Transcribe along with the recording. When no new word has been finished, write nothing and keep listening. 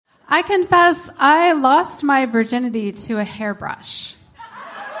I confess I lost my virginity to a hairbrush.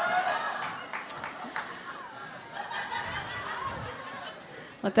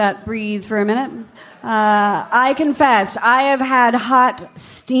 Let that breathe for a minute. I confess I have had hot,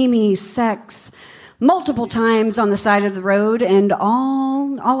 steamy sex multiple times on the side of the road and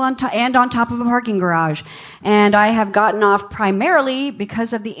on top of a parking garage. And I have gotten off primarily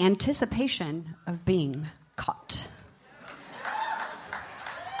because of the anticipation of being caught.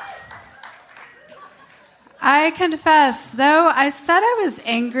 I confess, though I said I was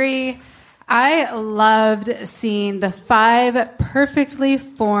angry, I loved seeing the 5 perfectly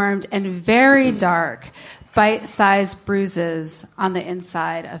formed and very dark bite-sized bruises on the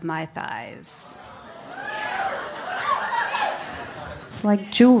inside of my thighs. It's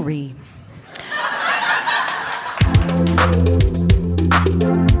like jewelry.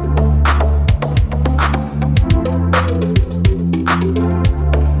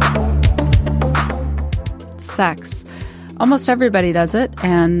 Sex. Almost everybody does it,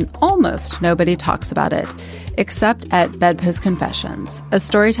 and almost nobody talks about it, except at Bedpost Confessions, a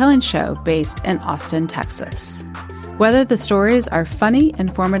storytelling show based in Austin, Texas. Whether the stories are funny,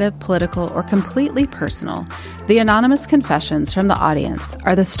 informative, political, or completely personal, the anonymous confessions from the audience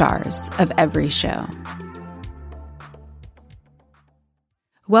are the stars of every show.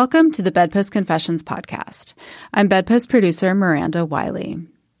 Welcome to the Bedpost Confessions podcast. I'm Bedpost producer Miranda Wiley.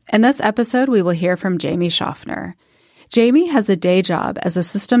 In this episode, we will hear from Jamie Schaffner. Jamie has a day job as a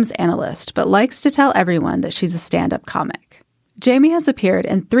systems analyst, but likes to tell everyone that she's a stand-up comic. Jamie has appeared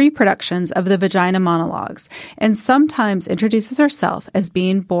in 3 productions of the Vagina Monologues and sometimes introduces herself as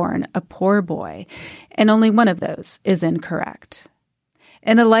being born a poor boy, and only one of those is incorrect.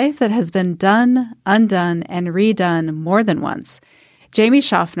 In a life that has been done, undone, and redone more than once, Jamie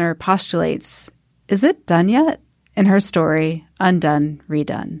Schaffner postulates, is it done yet? In her story, Undone,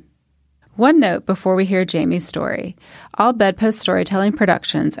 Redone. One note before we hear Jamie's story. All Bedpost Storytelling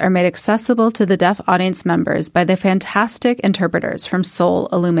productions are made accessible to the deaf audience members by the fantastic interpreters from Soul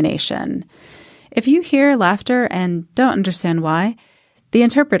Illumination. If you hear laughter and don't understand why, the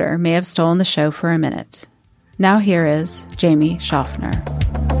interpreter may have stolen the show for a minute. Now here is Jamie Schaffner.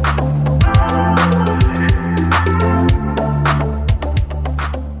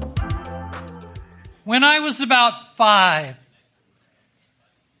 When I was about 5,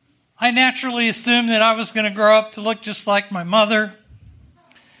 I naturally assumed that I was going to grow up to look just like my mother.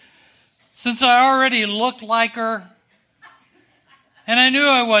 Since I already looked like her, and I knew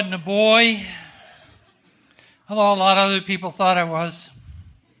I wasn't a boy, although a lot of other people thought I was.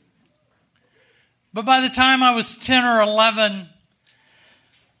 But by the time I was 10 or 11,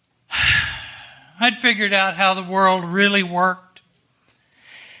 I'd figured out how the world really worked.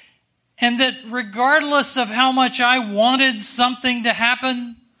 And that regardless of how much I wanted something to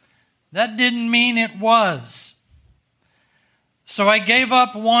happen, that didn't mean it was. So I gave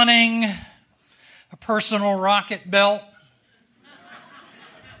up wanting a personal rocket belt.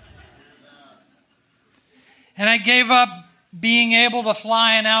 And I gave up being able to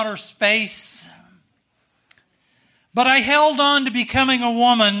fly in outer space. But I held on to becoming a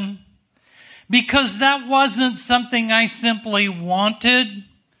woman because that wasn't something I simply wanted,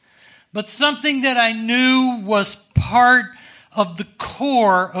 but something that I knew was part of the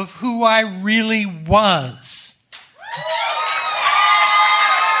core of who I really was.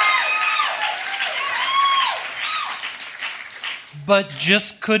 But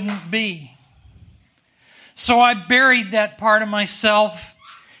just couldn't be. So I buried that part of myself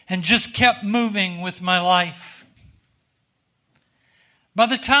and just kept moving with my life. By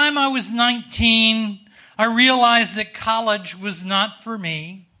the time I was 19, I realized that college was not for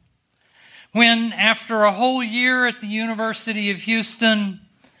me. When, after a whole year at the University of Houston,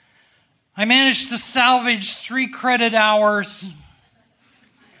 I managed to salvage 3 credit hours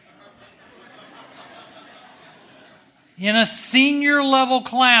in a senior level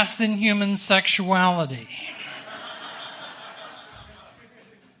class in human sexuality.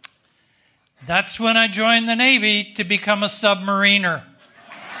 That's when I joined the Navy to become a submariner.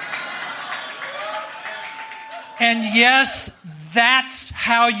 And yes, that's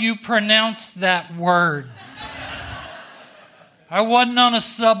how you pronounce that word. I wasn't on a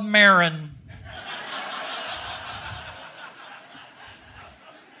submarine.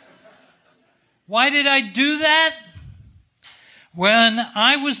 Why did I do that? When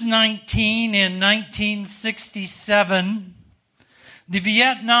I was 19 in 1967, the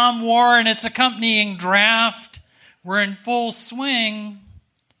Vietnam War and its accompanying draft were in full swing,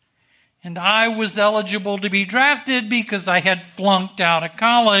 and I was eligible to be drafted because I had flunked out of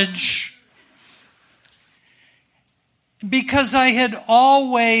college. because I had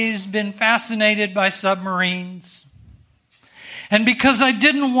always been fascinated by submarines, and because I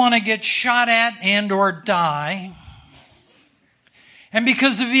didn't want to get shot at and or die, and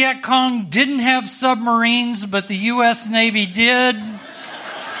because the Viet Cong didn't have submarines, but the U.S. Navy did,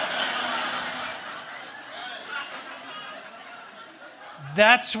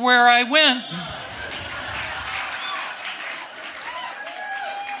 that's where I went.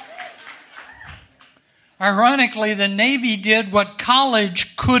 Ironically, the Navy did what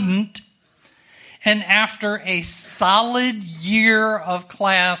college couldn't, and after a solid year of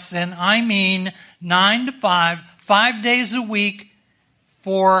class, and I mean 9 to 5, 5 days a week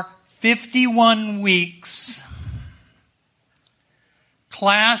for 51 weeks,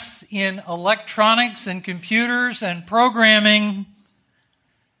 class in electronics and computers and programming,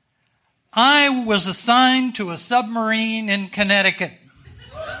 I was assigned to a submarine in Connecticut.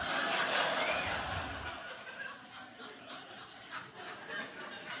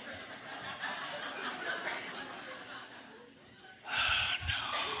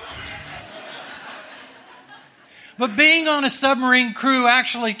 But being on a submarine crew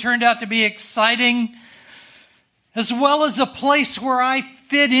actually turned out to be exciting, as well as a place where I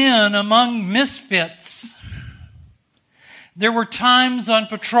fit in among misfits. There were times on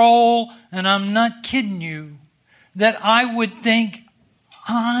patrol, and I'm not kidding you, that I would think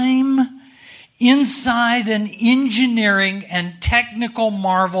I'm inside an engineering and technical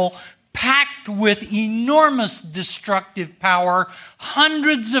marvel packed with enormous destructive power,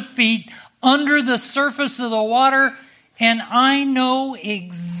 hundreds of feet under the surface of the water, and I know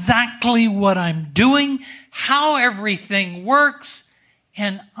exactly what I'm doing, how everything works,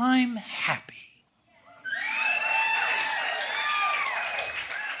 and I'm happy.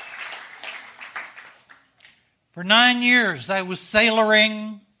 For 9 years, I was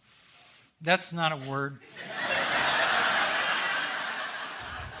sailoring. That's not a word.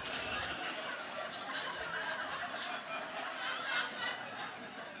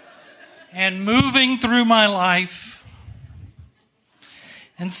 And moving through my life.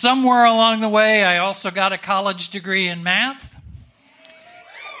 And somewhere along the way, I also got a college degree in math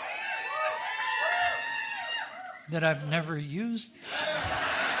that I've never used.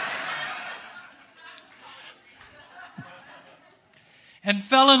 And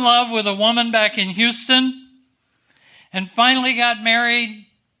fell in love with a woman back in Houston, and finally got married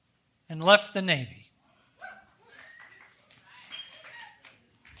and left the Navy.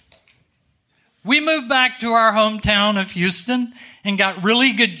 We moved back to our hometown of Houston and got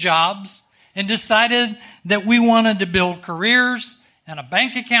really good jobs and decided that we wanted to build careers and a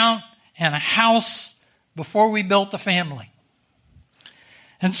bank account and a house before we built a family.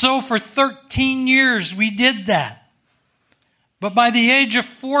 And so for 13 years we did that. But by the age of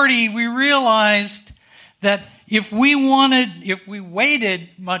 40, we realized that if we waited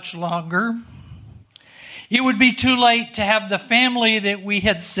much longer, it would be too late to have the family that we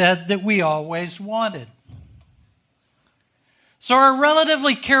had said that we always wanted. So our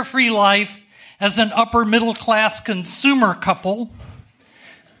relatively carefree life as an upper middle class consumer couple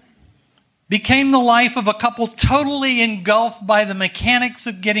became the life of a couple totally engulfed by the mechanics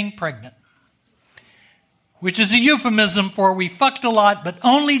of getting pregnant, which is a euphemism for we fucked a lot but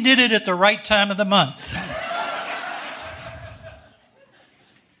only did it at the right time of the month.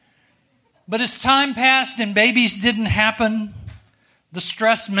 But as time passed and babies didn't happen, the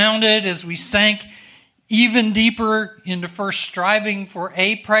stress mounted as we sank even deeper into first striving for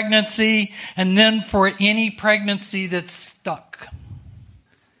a pregnancy and then for any pregnancy that stuck.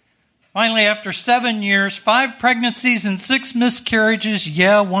 Finally, after 7 years, 5 pregnancies and 6 miscarriages,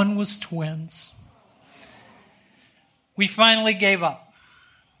 one was twins, we finally gave up.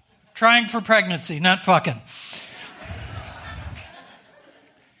 Trying for pregnancy, not fucking.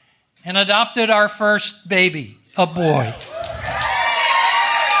 And adopted our first baby, a boy.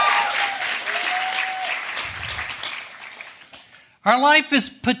 Our life as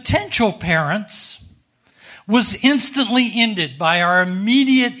potential parents was instantly ended by our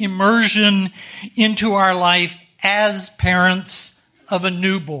immediate immersion into our life as parents of a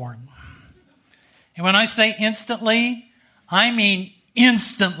newborn. And when I say instantly, I mean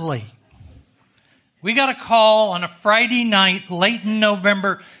instantly. We got a call on a Friday night late in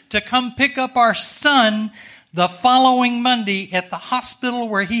November to come pick up our son the following Monday at the hospital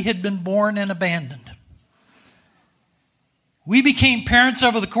where he had been born and abandoned. We became parents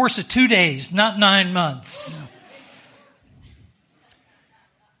over the course of 2 days, not 9 months.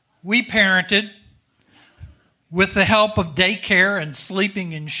 We parented with the help of daycare and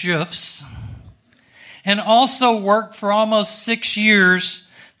sleeping in shifts, and also worked for almost 6 years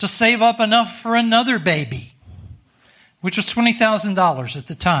to save up enough for another baby. which was $20,000 at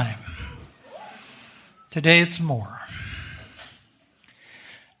the time. Today it's more.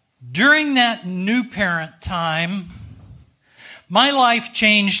 During that new parent time, my life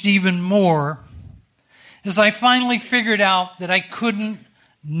changed even more as I finally figured out that I couldn't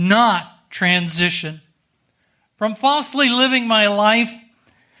not transition from falsely living my life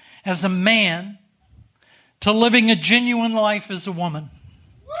as a man to living a genuine life as a woman.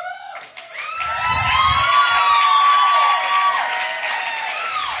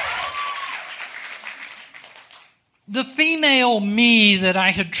 The female me that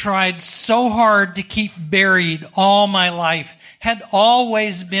I had tried so hard to keep buried all my life had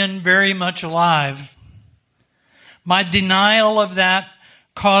always been very much alive. My denial of that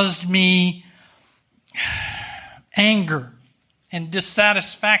caused me anger and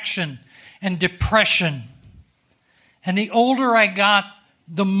dissatisfaction and depression. And the older I got,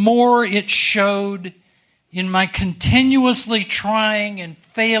 the more it showed in my continuously trying and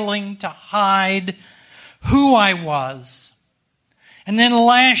failing to hide who I was, and then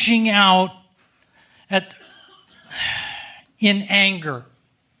lashing out in anger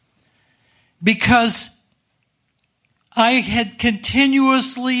because I had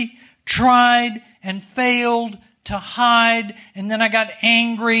continuously tried and failed to hide, and then I got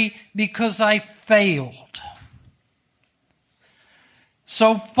angry because I failed.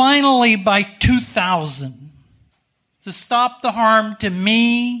 So finally, by 2000, to stop the harm to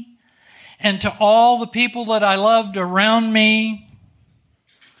me and to all the people that I loved around me,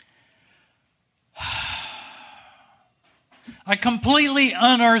 I completely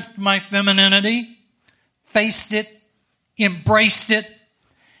unearthed my femininity, faced it, embraced it,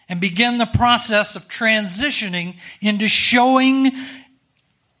 and began the process of transitioning into showing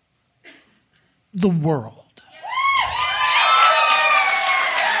the world.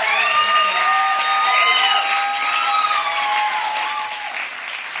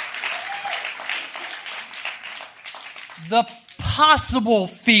 The possible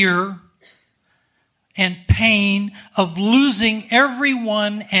fear and pain of losing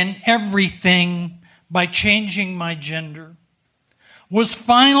everyone and everything by changing my gender was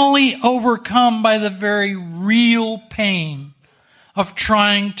finally overcome by the very real pain of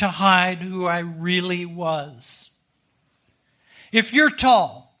trying to hide who I really was. If you're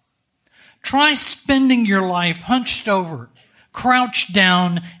tall, try spending your life hunched over, crouched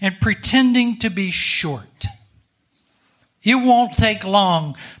down, and pretending to be short. It won't take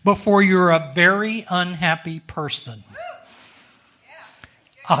long before you're a very unhappy person.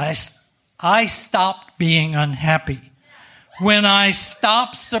 I stopped being unhappy when I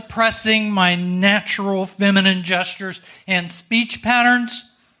stopped suppressing my natural feminine gestures and speech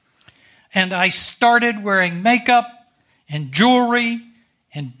patterns, and I started wearing makeup and jewelry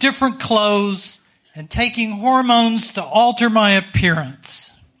and different clothes and taking hormones to alter my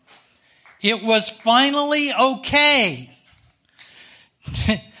appearance. It was finally okay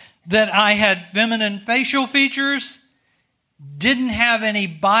that I had feminine facial features, didn't have any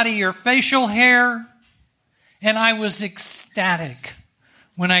body or facial hair, and I was ecstatic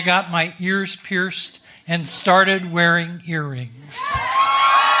when I got my ears pierced and started wearing earrings.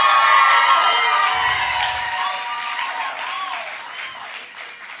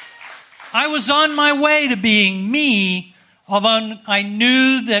 I was on my way to being me, although I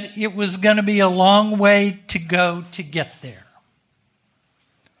knew that it was going to be a long way to go to get there.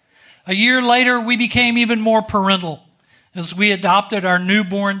 A year later, we became even more parental as we adopted our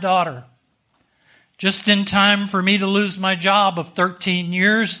newborn daughter. Just in time for me to lose my job of 13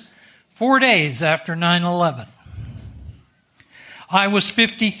 years, 4 days after 9/11. I was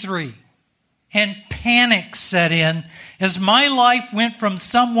 53, and panic set in as my life went from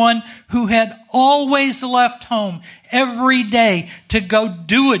someone who had always left home every day to go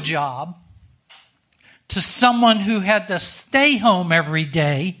do a job to someone who had to stay home every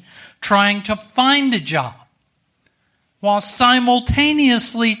day trying to find a job while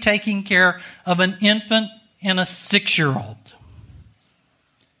simultaneously taking care of an infant and a 6-year-old.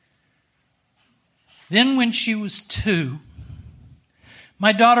 Then when she was 2,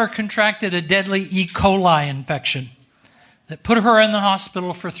 my daughter contracted a deadly E. coli infection that put her in the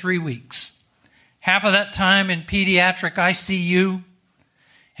hospital for 3 weeks. Half of that time in pediatric ICU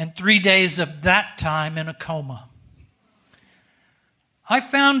and 3 days of that time in a coma. I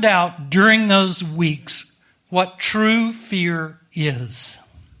found out during those weeks what true fear is.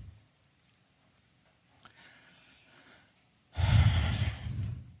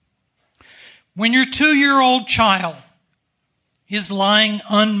 When your 2-year-old child is lying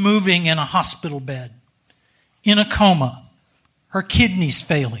unmoving in a hospital bed, in a coma, her kidneys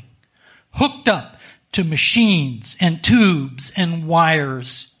failing, hooked up to machines and tubes and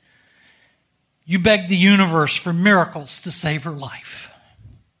wires. You beg the universe for miracles to save her life.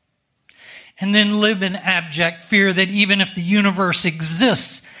 And then live in abject fear that even if the universe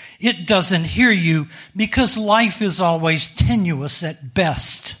exists, it doesn't hear you because life is always tenuous at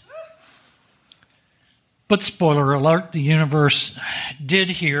best. But spoiler alert, the universe did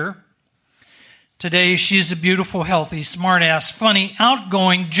hear. Today, she's a beautiful, healthy, smart-ass, funny,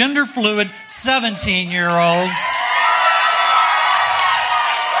 outgoing, gender-fluid 17-year-old.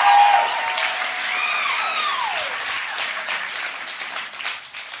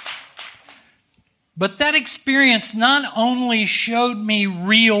 But that experience not only showed me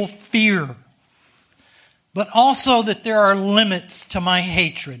real fear, but also that there are limits to my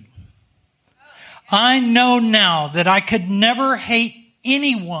hatred. I know now that I could never hate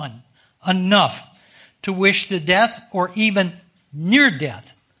anyone enough to wish the death or even near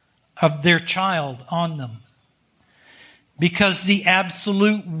death of their child on them. Because the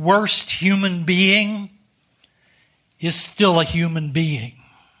absolute worst human being is still a human being.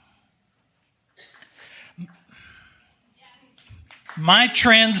 My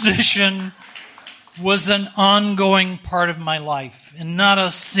transition was an ongoing part of my life and not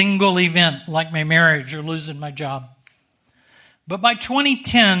a single event like my marriage or losing my job. But by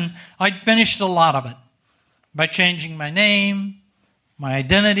 2010, I'd finished a lot of it by changing my name, my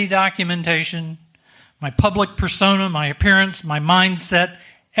identity documentation, my public persona, my appearance, my mindset,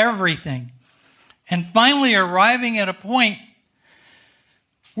 everything. And finally arriving at a point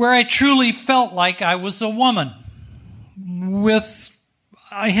where I truly felt like I was a woman.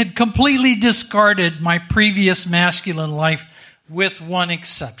 I had completely discarded my previous masculine life with one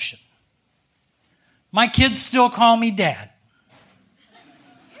exception. My kids still call me Dad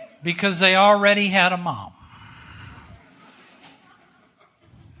because they already had a mom.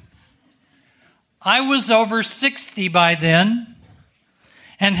 I was over 60 by then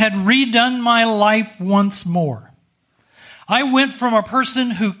and had redone my life once more. I went from a person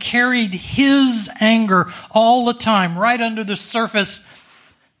who carried his anger all the time, right under the surface,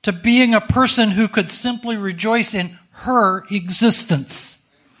 to being a person who could simply rejoice in her existence.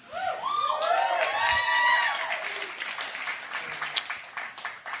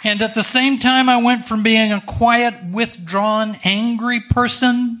 And at the same time, I went from being a quiet, withdrawn, angry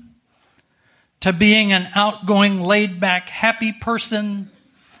person to being an outgoing, laid-back, happy person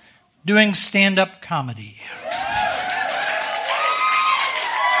doing stand-up comedy.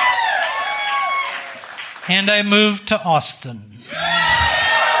 And I moved to Austin.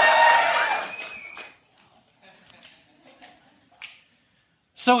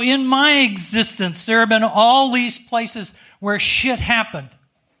 So in my existence, there have been all these places where shit happened.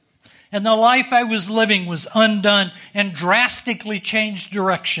 And the life I was living was undone and drastically changed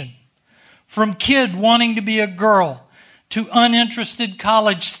direction. From kid wanting to be a girl, to uninterested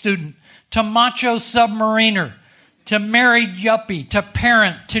college student, to macho submariner, to married yuppie, to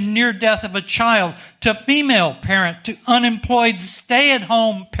parent, to near death of a child, to female parent, to unemployed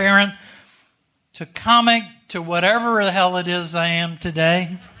stay-at-home parent, to comic, to whatever the hell it is I am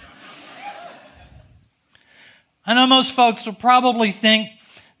today. I know most folks will probably think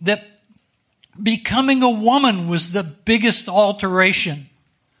that becoming a woman was the biggest alteration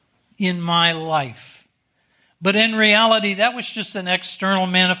in my life. But in reality, that was just an external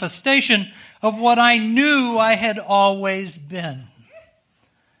manifestation of what I knew I had always been.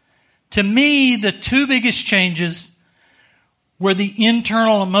 To me, the two biggest changes were the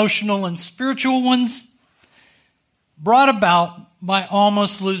internal, emotional, and spiritual ones brought about by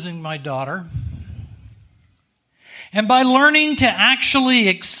almost losing my daughter and by learning to actually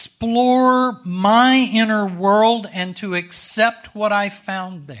explore my inner world and to accept what I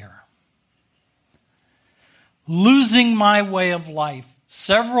found there. Losing my way of life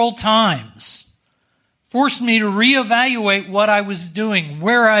several times forced me to reevaluate what I was doing,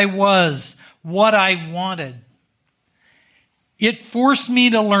 where I was, what I wanted. It forced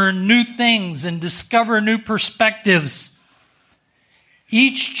me to learn new things and discover new perspectives.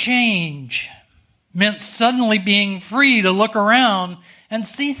 Each change meant suddenly being free to look around and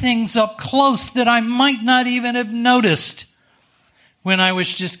see things up close that I might not even have noticed when I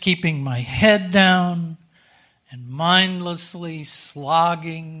was just keeping my head down and mindlessly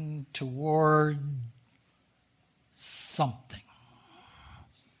slogging toward something.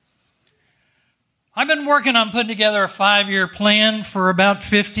 I've been working on putting together a 5-year plan for about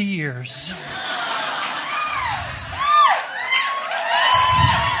 50 years.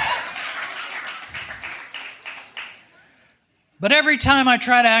 But every time I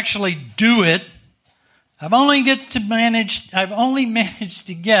try to actually do it, I've only managed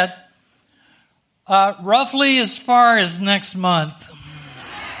to get Roughly as far as next month.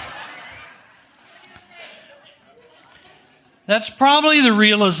 That's probably the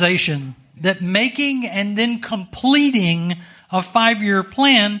realization that making and then completing a 5-year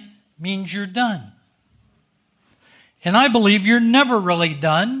plan means you're done. And I believe you're never really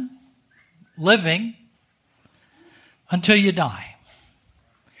done living until you die.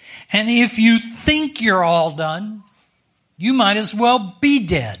 And if you think you're all done, you might as well be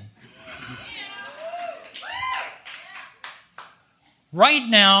dead. Right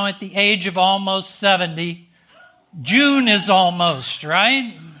now, at the age of almost 70, June is almost,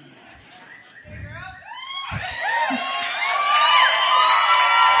 right?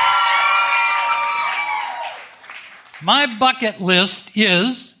 My bucket list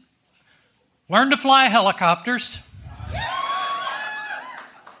is learn to fly helicopters,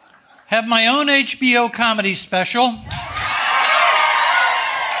 have my own HBO comedy special,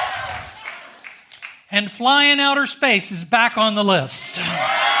 and fly in outer space is back on the list.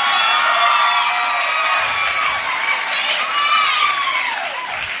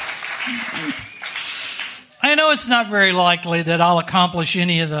 I know it's not very likely that I'll accomplish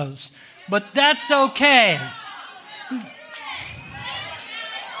any of those, but that's okay.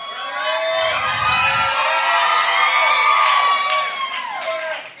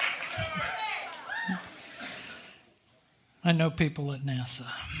 I know people at NASA.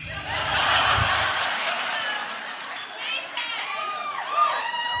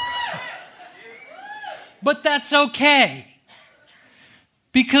 But that's okay.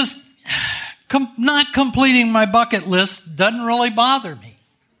 Because not completing my bucket list doesn't really bother me.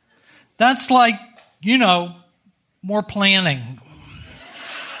 That's like, more planning.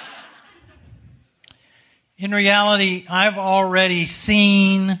 In reality, I've already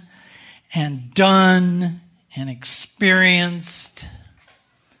seen and done and experienced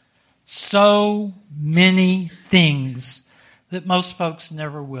so many things that most folks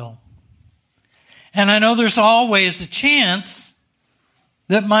never will. And I know there's always a chance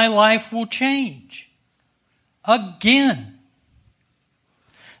that my life will change again.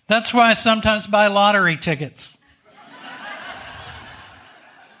 That's why I sometimes buy lottery tickets.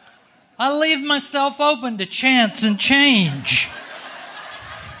 I leave myself open to chance and change.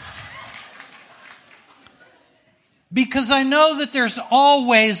 Because I know that there's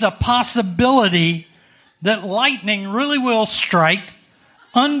always a possibility that lightning really will strike,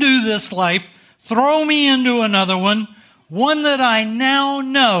 undo this life, throw me into another one that I now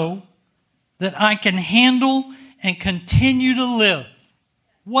know that I can handle and continue to live,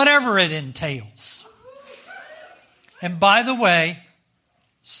 whatever it entails. And by the way,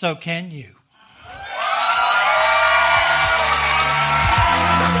 so can you.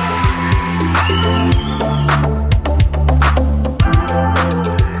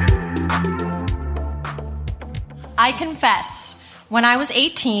 I confess, when I was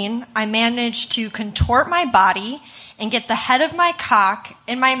 18, I managed to contort my body and get the head of my cock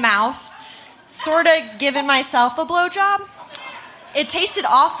in my mouth, sort of giving myself a blowjob. It tasted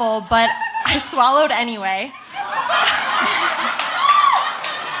awful, but I swallowed anyway.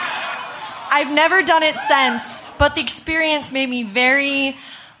 I've never done it since, but the experience made me very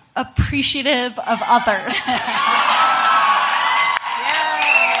appreciative of others.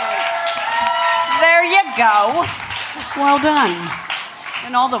 There you go. Well done.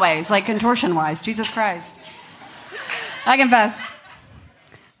 In all the ways, like contortion-wise. Jesus Christ. I confess,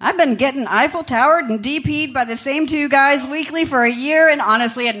 I've been getting Eiffel Towered and DP'd by the same two guys weekly for a year, and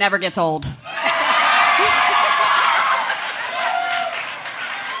honestly, it never gets old.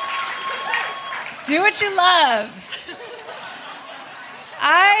 Do what you love.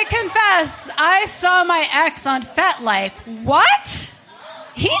 I confess, I saw my ex on FetLife. What?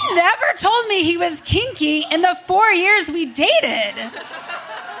 He never told me he was kinky in the 4 years we dated.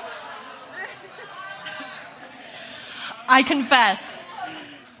 I confess,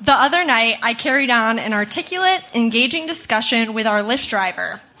 the other night I carried on an articulate, engaging discussion with our Lyft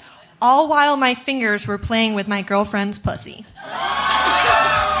driver, all while my fingers were playing with my girlfriend's pussy.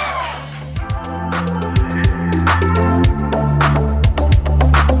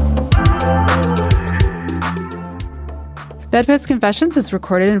 Bedpost Confessions is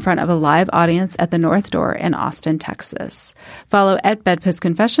recorded in front of a live audience at the North Door in Austin, Texas. Follow at Bedpost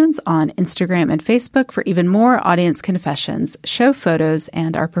Confessions on Instagram and Facebook for even more audience confessions, show photos,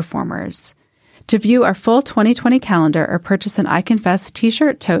 and our performers. To view our full 2020 calendar or purchase an I Confess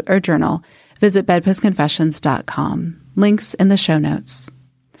t-shirt, tote, or journal, visit bedpostconfessions.com. Links in the show notes.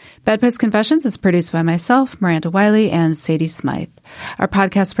 Bedpost Confessions is produced by myself, Miranda Wiley, and Sadie Smythe. Our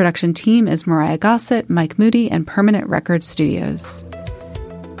podcast production team is Mariah Gossett, Mike Moody, and Permanent Record Studios.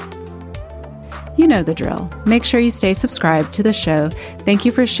 You know the drill. Make sure you stay subscribed to the show. Thank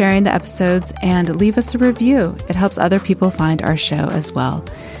you for sharing the episodes and leave us a review. It helps other people find our show as well.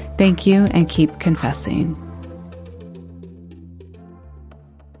 Thank you, and keep confessing.